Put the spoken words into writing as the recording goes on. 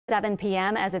7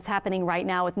 p.m. as it's happening right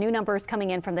now, with new numbers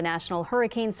coming in from the National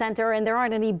Hurricane Center, and there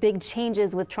aren't any big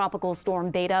changes with Tropical Storm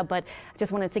Beta, but I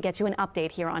just wanted to get you an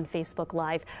update here on Facebook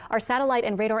Live. Our satellite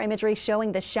and radar imagery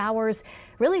showing the showers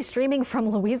really streaming from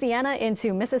Louisiana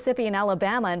into Mississippi and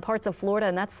Alabama and parts of Florida,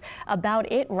 and that's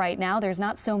about it right now. There's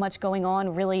not so much going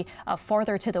on really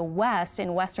farther to the west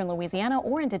in western Louisiana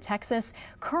or into Texas.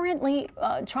 Currently,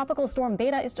 Tropical Storm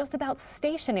Beta is just about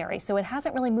stationary, so it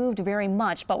hasn't really moved very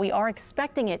much, but we are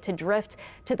expecting it to drift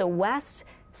to the west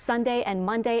Sunday and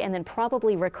Monday, and then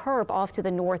probably recurve off to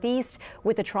the northeast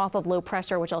with a trough of low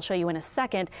pressure, which I'll show you in a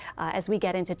second, as we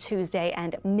get into Tuesday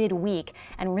and midweek.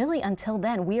 And really until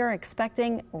then, we are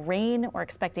expecting rain, we're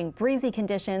expecting breezy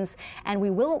conditions, and we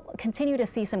will continue to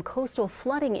see some coastal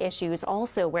flooding issues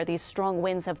also, where these strong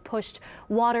winds have pushed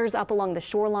waters up along the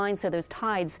shoreline, so those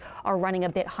tides are running a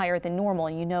bit higher than normal.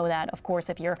 You know that, of course,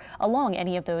 if you're along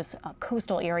any of those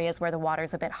coastal areas where the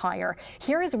water's a bit higher.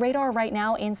 Here is radar right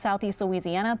now in southeast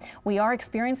Louisiana. We are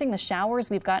experiencing the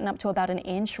showers. We've gotten up to about an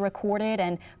inch recorded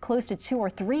and close to 2 or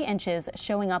 3 inches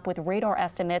showing up with radar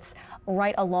estimates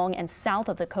right along and south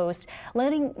of the coast.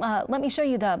 Let me show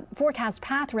you the forecast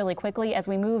path really quickly as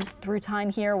we move through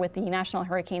time here with the National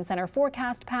Hurricane Center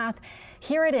forecast path.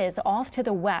 Here it is off to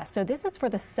the west. So this is for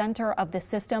the center of the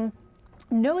system.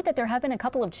 Note that there have been a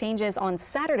couple of changes on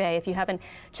Saturday. If you haven't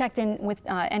checked in with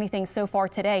anything so far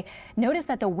today, notice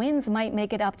that the winds might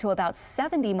make it up to about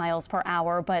 70 miles per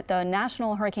hour, but the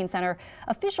National Hurricane Center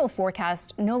official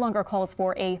forecast no longer calls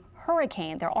for a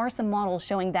hurricane. There are some models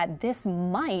showing that this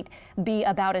might be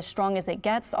about as strong as it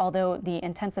gets, although the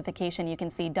intensification you can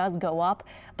see does go up,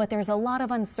 but there's a lot of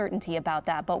uncertainty about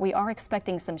that. But we are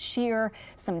expecting some shear,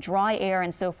 some dry air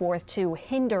and so forth to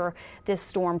hinder this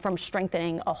storm from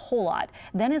strengthening a whole lot.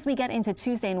 Then as we get into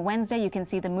Tuesday and Wednesday, you can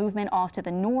see the movement off to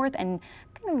the north and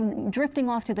kind of drifting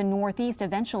off to the northeast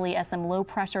eventually as some low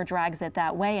pressure drags it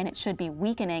that way, and it should be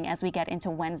weakening as we get into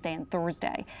Wednesday and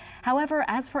Thursday. However,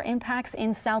 as for impacts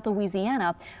in South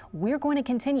Louisiana, we're going to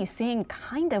continue seeing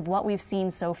kind of what we've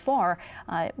seen so far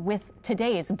with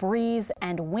today's breeze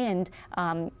and wind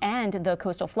and the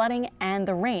coastal flooding and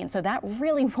the rain. So that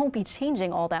really won't be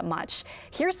changing all that much.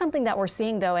 Here's something that we're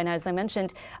seeing though, and as I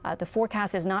mentioned, the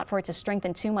forecast is not for it to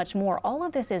strengthen too much more. All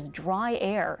of this is dry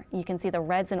air. You can see the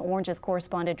reds and oranges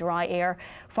correspond to dry air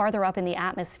farther up in the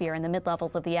atmosphere, in the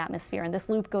mid-levels of the atmosphere. And this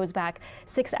loop goes back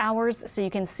 6 hours, so you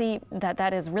can see that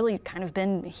that has really kind of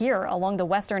been here along the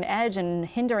western edge and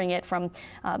hindering it from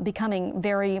becoming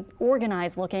very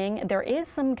organized looking. There is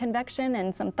some convection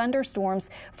and some thunderstorms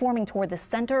forming toward the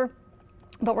center,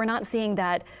 but we're not seeing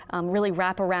that really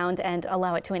wrap around and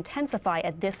allow it to intensify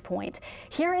at this point.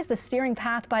 Here is the steering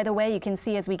path, by the way. You can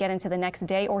see as we get into the next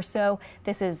day or so,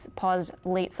 this is paused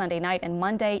late Sunday night and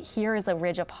Monday. Here is a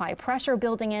ridge of high pressure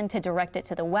building in to direct it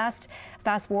to the west.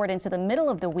 Fast forward into the middle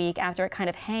of the week, after it kind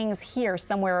of hangs here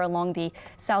somewhere along the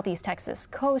southeast Texas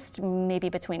coast, maybe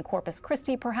between Corpus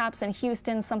Christi perhaps and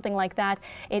Houston, something like that.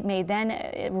 It may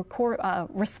then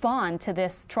respond to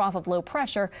this trough of low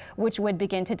pressure, which would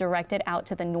begin to direct it out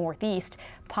to the northeast,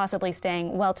 possibly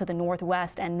staying well to the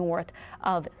northwest and north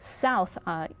of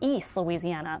southeast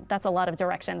Louisiana. That's a lot of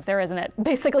directions there, isn't it?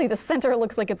 Basically, the center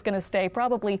looks like it's going to stay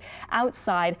probably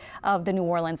outside of the New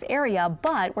Orleans area,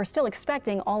 but we're still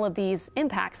expecting all of these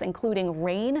impacts, including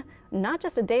rain, not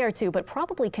just a day or two, but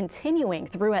probably continuing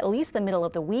through at least the middle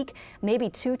of the week, maybe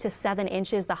 2 to 7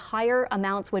 inches. The higher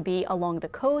amounts would be along the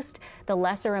coast. The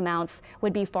lesser amounts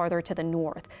would be farther to the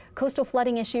north. Coastal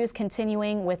flooding issues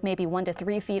continuing with maybe 1 to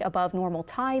 3 feet above normal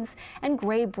tides, and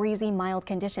gray, breezy, mild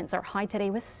conditions. Our high today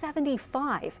was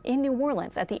 75 in New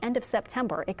Orleans at the end of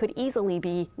September. It could easily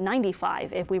be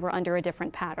 95 if we were under a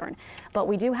different pattern. But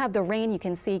we do have the rain you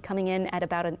can see coming in at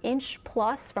about an inch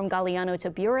plus from Galliano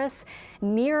to Buras,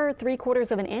 near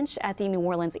 3/4 of an inch at the New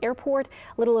Orleans airport,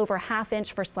 a little over ½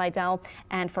 inch for Slidell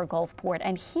and for Gulfport.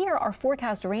 And here are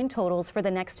forecast rain totals for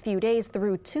the next few days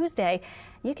through Tuesday.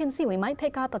 You can see we might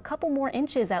pick up a couple more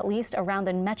inches at least around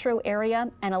the metro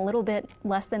area, and a little bit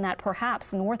less than that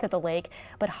perhaps north of the lake,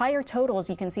 but higher totals.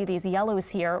 You can see these yellows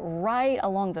here right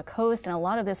along the coast, and a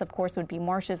lot of this of course would be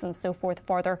marshes and so forth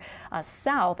farther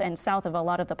south and south of a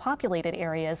lot of the populated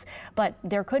areas, but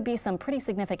there could be some pretty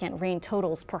significant rain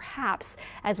totals perhaps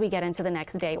as we get into the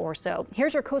next day or so.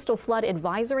 Here's your coastal flood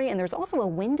advisory, and there's also a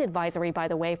wind advisory, by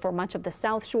the way, for much of the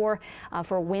South Shore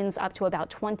for winds up to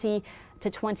about 20 to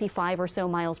 25 or so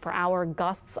miles per hour,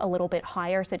 gusts a little bit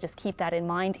higher, so just keep that in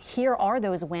mind. Here are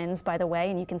those winds, by the way,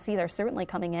 and you can see they're certainly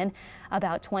coming in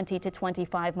about 20 to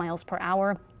 25 miles per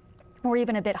hour. or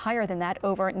even a bit higher than that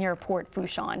over near Port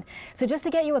Fourchon. So just to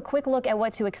get you a quick look at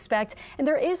what to expect, and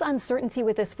there is uncertainty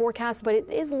with this forecast, but it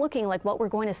is looking like what we're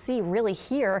going to see really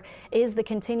here is the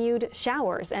continued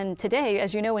showers. And today,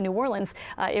 as you know, in New Orleans,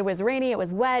 it was rainy, it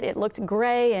was wet, it looked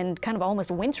gray and kind of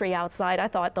almost wintry outside, I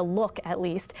thought, the look at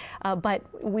least. But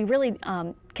we really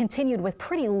continued with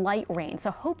pretty light rain. So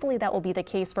hopefully that will be the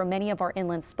case for many of our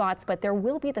inland spots, but there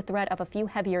will be the threat of a few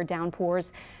heavier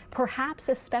downpours, perhaps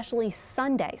especially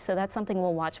Sunday. So that's something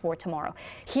we'll watch for tomorrow.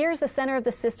 Here's the center of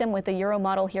the system with the Euro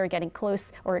model here getting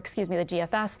close, or excuse me, the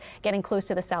GFS getting close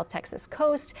to the South Texas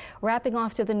coast, wrapping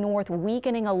off to the north,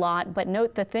 weakening a lot. But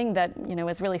note the thing that,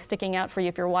 is really sticking out for you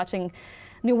if you're watching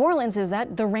New Orleans is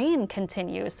that the rain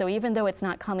continues. So even though it's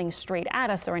not coming straight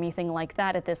at us or anything like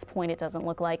that at this point, it doesn't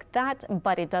look like that,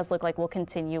 but it does look like we'll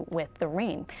continue with the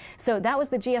rain. So that was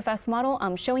the GFS model.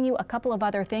 I'm showing you a couple of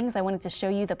other things. I wanted to show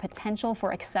you the potential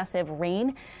for excessive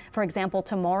rain. For example,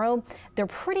 tomorrow, there are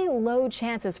pretty low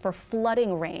chances for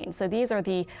flooding rain. So these are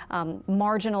the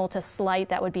marginal to slight.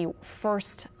 That would be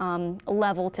first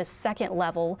level to second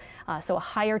level. So a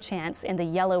higher chance in the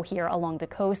yellow here along the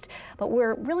coast. But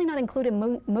we're really not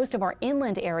including most of our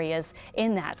inland areas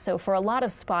in that. So for a lot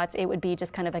of spots, it would be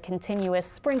just kind of a continuous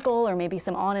sprinkle or maybe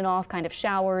some on and off kind of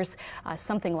showers,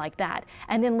 something like that.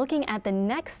 And then looking at the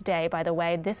next day, by the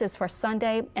way, this is for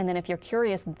Sunday. And then if you're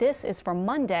curious, this is for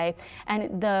Monday.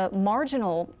 And the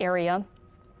marginal area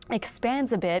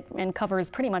expands a bit and covers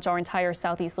pretty much our entire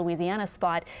southeast Louisiana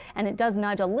spot, and it does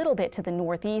nudge a little bit to the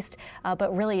northeast,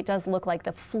 but really it does look like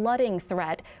the flooding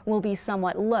threat will be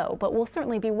somewhat low, but we'll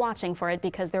certainly be watching for it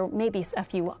because there may be a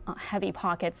few heavy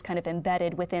pockets kind of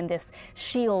embedded within this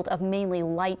shield of mainly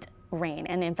light rain,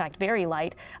 and in fact very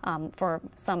light for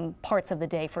some parts of the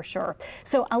day for sure.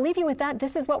 So I'll leave you with that.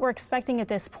 This is what we're expecting at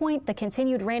this point. The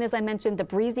continued rain, as I mentioned, the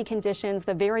breezy conditions,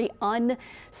 the very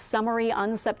unsummery,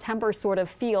 un-September sort of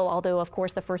feel, although of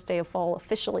course the first day of fall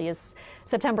officially is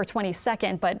September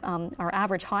 22nd, but our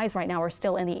average highs right now are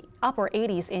still in the upper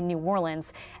 80s in New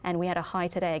Orleans, and we had a high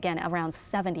today again around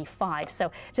 75. So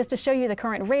just to show you the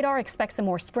current radar, expect some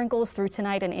more sprinkles through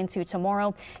tonight and into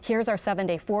tomorrow. Here's our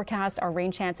 7-day forecast. Our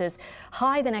rain chances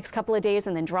high the next couple of days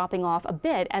and then dropping off a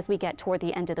bit as we get toward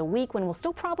the end of the week, when we'll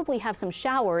still probably have some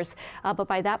showers, but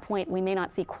by that point we may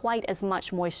not see quite as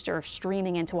much moisture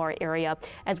streaming into our area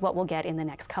as what we'll get in the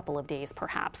next couple of days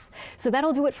perhaps. So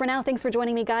that'll do it for now. Thanks for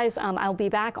joining me, guys. I'll be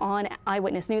back on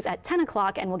Eyewitness News at 10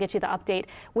 o'clock and we'll get you the update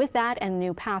with that and a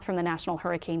new path from the National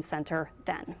Hurricane Center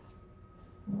then.